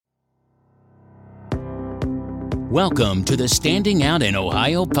Welcome to the Standing Out in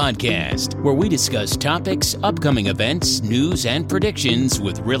Ohio podcast, where we discuss topics, upcoming events, news, and predictions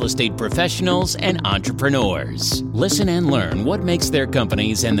with real estate professionals and entrepreneurs. Listen and learn what makes their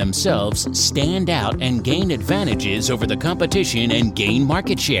companies and themselves stand out and gain advantages over the competition and gain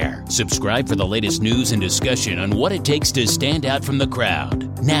market share. Subscribe for the latest news and discussion on what it takes to stand out from the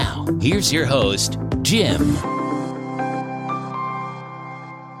crowd. Now, here's your host, Jim.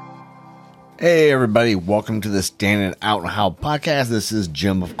 Hey everybody, welcome to the Standing Out in Ohio podcast. This is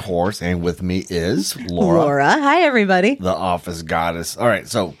Jim, of course, and with me is Laura. Hi everybody. The office goddess. All right,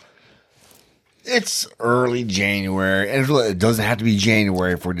 so it's early January, and it doesn't have to be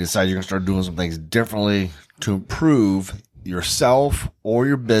January if we decide you're going to start doing some things differently to improve yourself or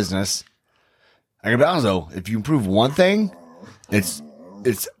your business. I can be honest though, if you improve one thing, it's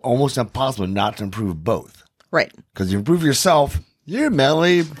almost impossible not to improve both. Right. Because you improve yourself, you're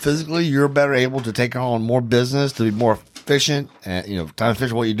mentally, physically, you're better able to take on more business, to be more efficient, and time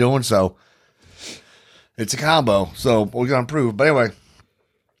efficient what you're doing. So it's a combo. So we're gonna improve. But anyway,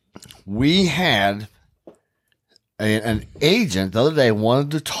 we had an agent the other day wanted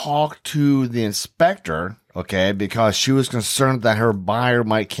to talk to the inspector, okay, because she was concerned that her buyer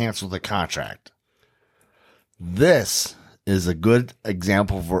might cancel the contract. This is a good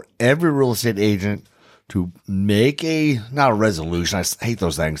example for every real estate agent to make not a resolution, I hate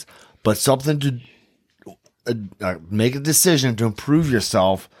those things, but something to make a decision to improve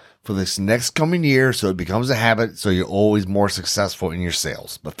yourself for this next coming year so it becomes a habit so you're always more successful in your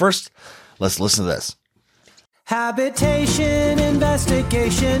sales. But first, let's listen to this. Habitation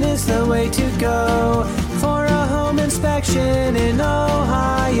investigation is the way to go for a home inspection in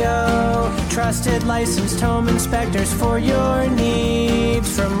Ohio. Trusted licensed home inspectors for your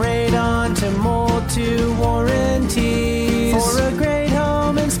needs, from radon to mold to warranties. For a great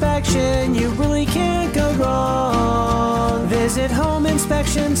home inspection, you really can't go wrong. Visit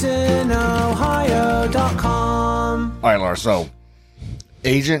homeinspectionsinOhio.com. All right, Laura, so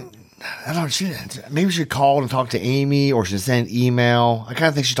agent, I don't know, maybe she called and talked to Amy, or she sent an email. I kind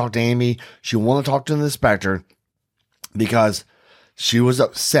of think she talked to Amy. She wanted to talk to the inspector because she was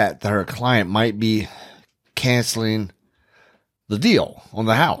upset that her client might be canceling the deal on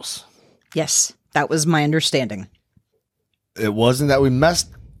the house. Yes, that was my understanding. It wasn't that we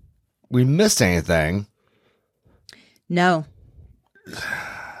missed anything. No.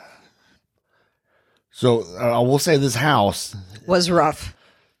 So I will say this house Was rough.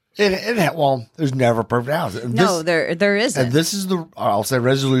 Well, there's never a perfect house. There isn't. And this is I'll say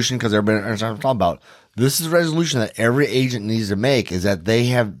resolution, because everybody understands what I'm talking about. This is a resolution that every agent needs to make, is that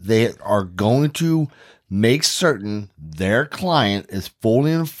they are going to make certain their client is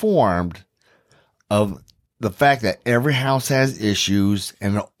fully informed of the fact that every house has issues,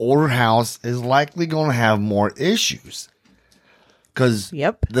 and an older house is likely going to have more issues. Because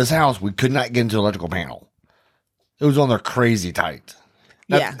this house, we could not get into the electrical panel. It was on there crazy tight.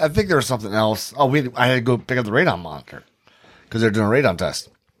 Yeah. I think there was something else. I had to go pick up the radon monitor because they're doing a radon test.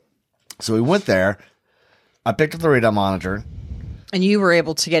 So we went there. I picked up the radon monitor. And you were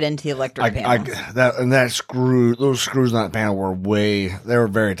able to get into the electric panel. Those screws on that panel were they were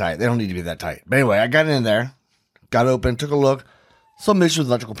very tight. They don't need to be that tight. But anyway, I got in there, got open, took a look. Some issues with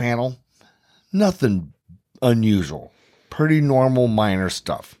the electrical panel. Nothing unusual. Pretty normal, minor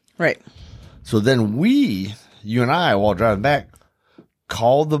stuff. Right. So then you and I, while driving back,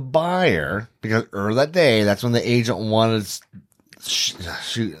 called the buyer, because earlier that day, that's when the agent wanted,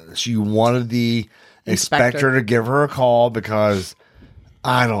 she wanted the inspector to give her a call, because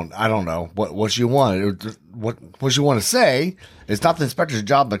I don't know what she wanted. What she wanted to say, it's not the inspector's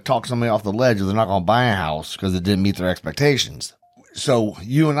job to talk somebody off the ledge if they're not going to buy a house because it didn't meet their expectations. So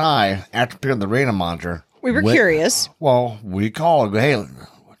you and I, after picking up the radon monitor, we were curious. Well, we called and go, hey,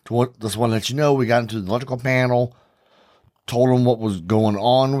 just want to let you know, we got into the electrical panel, told him what was going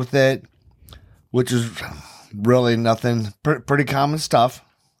on with it, which is really nothing, pretty common stuff.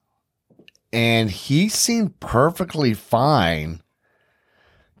 And he seemed perfectly fine,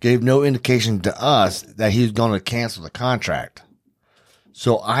 gave no indication to us that he was going to cancel the contract.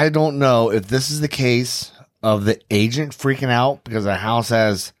 So I don't know if this is the case of the agent freaking out because the house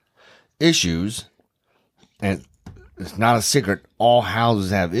has issues, and it's not a secret, all houses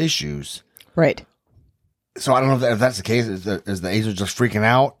have issues. Right. So I don't know if that's the case. Is the agent just freaking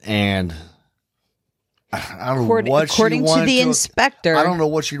out? And I don't know what according to the inspector. I don't know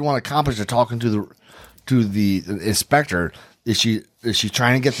what she'd want to accomplish to talking to the inspector. Is she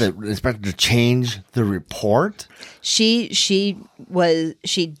trying to get the inspector to change the report? She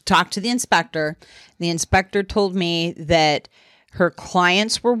talked to the inspector. The inspector told me that her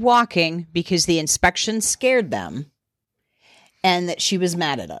clients were walking because the inspection scared them and that she was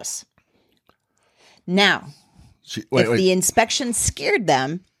mad at us. Now, if the inspection scared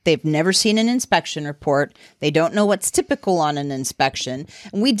them, they've never seen an inspection report. They don't know what's typical on an inspection.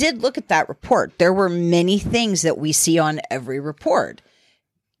 And we did look at that report. There were many things that we see on every report.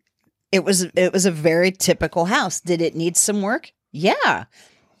 It was a very typical house. Did it need some work? Yeah.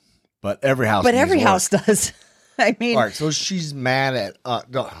 But every house does. I mean, all right, so she's mad at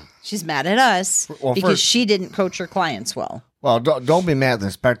she's mad at us because she didn't coach her clients well. Well, don't be mad at the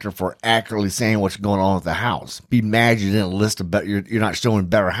inspector for accurately saying what's going on with the house. Be mad you didn't list you're not showing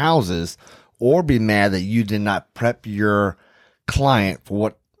better houses, or be mad that you did not prep your client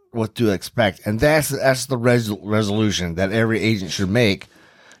for what to expect. And that's the resolution that every agent should make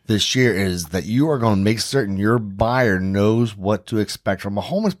this year, is that you are going to make certain your buyer knows what to expect from a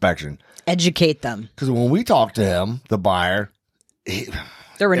home inspection. Educate them. Because when we talked to him, the buyer,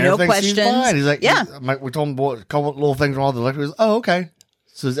 there were no questions. Fine. He's like, yeah. We told him a couple little things wrong with the electric. He goes, oh, okay.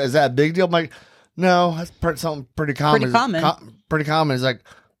 So is that a big deal? I'm like, no, that's something pretty common. Pretty common. He's like,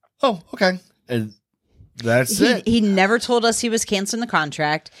 oh, okay. And that's it. He never told us he was canceling the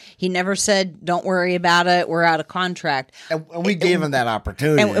contract. He never said, don't worry about it, we're out of contract. And we gave him that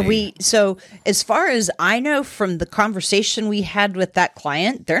opportunity. And so as far as I know from the conversation we had with that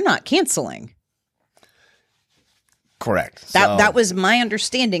client, they're not canceling. Correct. That was my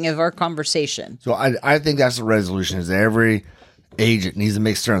understanding of our conversation. So I think that's the resolution, is every agent needs to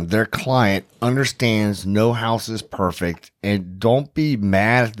make certain their client understands no house is perfect, and don't be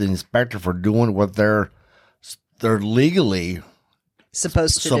mad at the inspector for doing what they're legally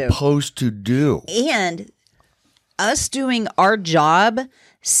supposed to do. And us doing our job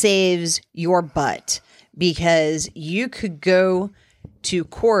saves your butt, because you could go to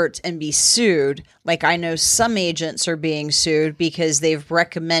court and be sued. Like, I know some agents are being sued because they've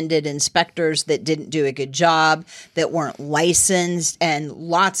recommended inspectors that didn't do a good job, that weren't licensed, and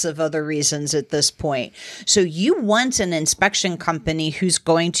lots of other reasons at this point. So you want an inspection company who's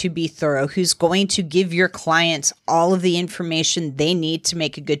going to be thorough, who's going to give your clients all of the information they need to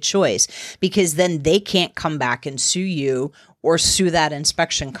make a good choice, because then they can't come back and sue you or sue that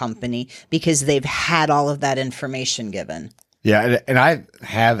inspection company because they've had all of that information given. Yeah, and I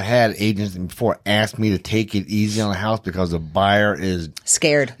have had agents before ask me to take it easy on the house because the buyer is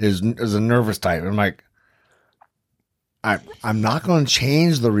scared, is a nervous type. I'm like, I'm not going to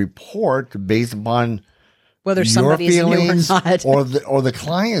change the report based upon whether somebody's new or not, or the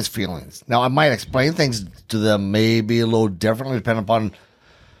client's feelings. Now, I might explain things to them maybe a little differently depending upon.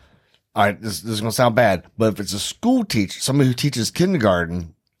 All right, this is going to sound bad, but if it's a school teacher, somebody who teaches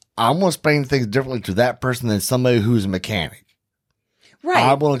kindergarten, I'm going to explain things differently to that person than somebody who's a mechanic. Right.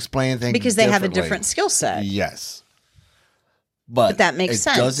 I will explain things because they have a different skill set. Yes. But that makes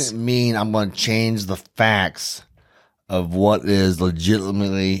sense. It doesn't mean I'm going to change the facts of what is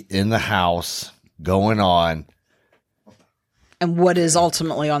legitimately in the house going on. And what is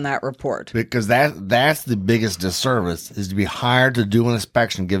ultimately on that report. Because that's the biggest disservice, is to be hired to do an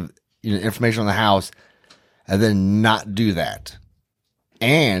inspection, give information on the house, and then not do that.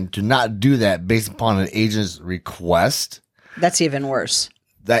 And to not do that based upon an agent's request. That's even worse.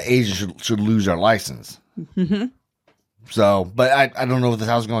 That agent should lose their license. Mm-hmm. So, but I don't know if this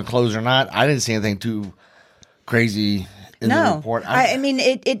house is going to close or not. I didn't see anything too crazy in the report. I mean,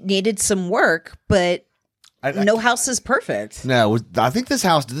 it needed some work, but no house is perfect. No, I think did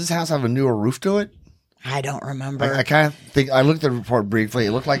this house have a newer roof to it? I don't remember. I kind of think, I looked at the report briefly.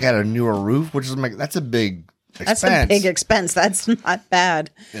 It looked like it had a newer roof, which is that's a big expense. That's a big expense. That's not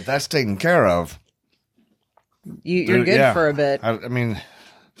bad. If that's taken care of. You're good for a bit. I mean,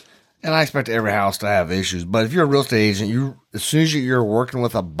 and I expect every house to have issues, but if you're a real estate agent, as soon as you're working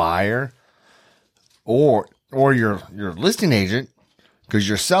with a buyer or your listing agent, because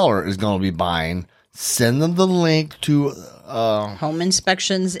your seller is going to be buying, send them the link to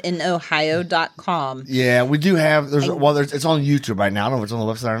homeinspectionsinohio.com. Yeah, we do have. It's on YouTube right now. I don't know if it's on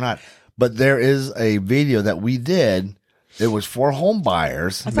the website or not, but there is a video that we did. It was for home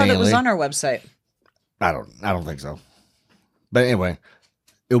buyers. I thought it was on our website. I don't think so. But anyway,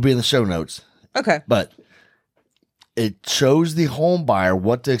 it'll be in the show notes. Okay. But it shows the home buyer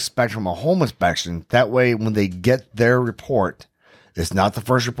what to expect from a home inspection. That way, when they get their report, it's not the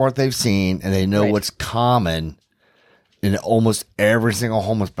first report they've seen, and they know what's common in almost every single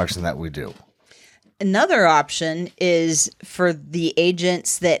home inspection that we do. Another option is for the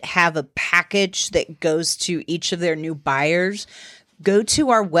agents that have a package that goes to each of their new buyers. go to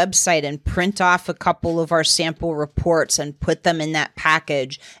our website and print off a couple of our sample reports and put them in that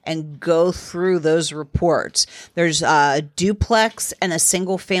package and go through those reports. There's a duplex and a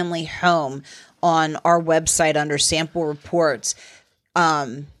single family home on our website under sample reports.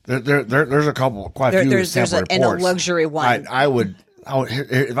 There's a couple, quite a few There's sample reports. and a luxury one. I would,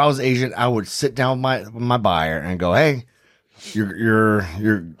 if I was an agent, I would sit down with my buyer and go, "Hey, you're."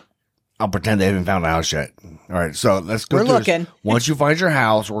 I'll pretend they haven't found a house yet. All right, so let's go. We're looking. Once you find your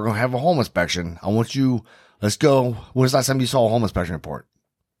house, we're gonna have a home inspection. Let's go. When was the last time you saw a home inspection report?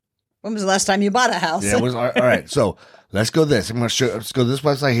 When was the last time you bought a house? Yeah, all right. So let's go this. Let's go to this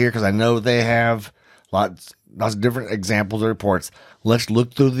website here because I know they have lots of different examples of reports. Let's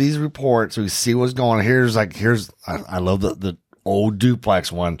look through these reports so we see what's going on. I love the old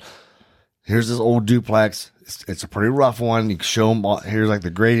duplex one. Here's this old duplex. It's a pretty rough one. You can show them. Here's like the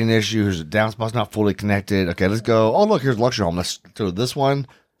grading issue. Here's the downspout's not fully connected. Okay, let's go. Oh, look, here's luxury home. Let's do this one.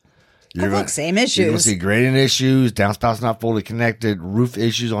 Same issues. You're going to see grading issues. Downspout's not fully connected. Roof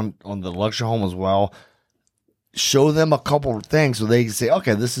issues on the luxury home as well. Show them a couple of things so they can say,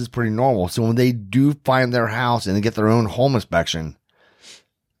 okay, this is pretty normal. So when they do find their house and they get their own home inspection,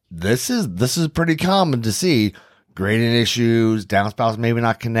 this is pretty common to see. Grading issues, downspouts maybe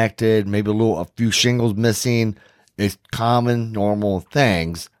not connected, maybe a few shingles missing. It's common, normal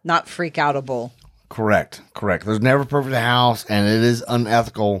things. Not freak outable. Correct. There's never a perfect house, and it is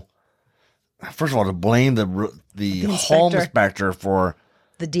unethical. First of all, to blame the home inspector for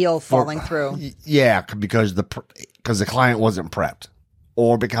the deal falling through. Yeah, because the client wasn't prepped,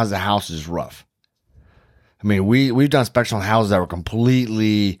 or because the house is rough. I mean, we've done inspections on houses that were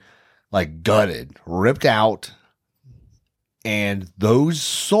completely like gutted, ripped out. And those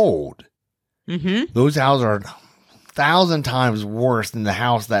sold. Mm-hmm. Those houses are 1,000 times worse than the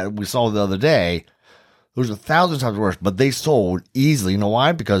house that we saw the other day. Those are 1,000 times worse, but they sold easily. You know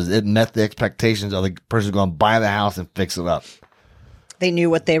why? Because it met the expectations of the person who's going to buy the house and fix it up. They knew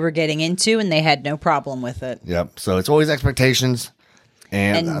what they were getting into, and they had no problem with it. Yep. So it's always expectations.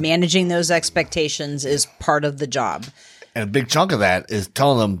 And managing those expectations is part of the job. And a big chunk of that is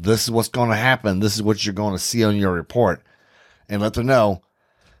telling them this is what's going to happen. This is what you're going to see on your report. And let them know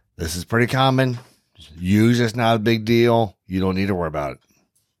this is pretty common. Usually it's not a big deal. You don't need to worry about it.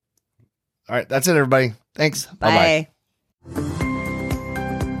 All right. That's it, everybody. Thanks. Bye. Bye-bye.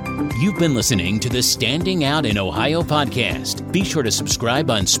 You've been listening to the Standing Out in Ohio podcast. Be sure to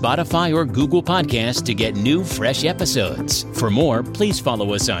subscribe on Spotify or Google Podcasts to get new, fresh episodes. For more, please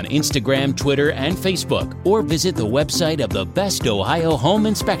follow us on Instagram, Twitter, and Facebook, or visit the website of the Best Ohio Home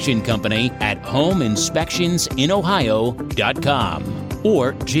Inspection Company at homeinspectionsinohio.com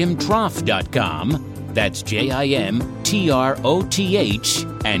or jimtroth.com. That's JIMTROTH,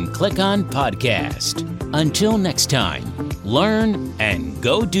 and click on podcast. Until next time, learn and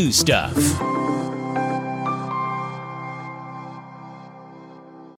go do stuff.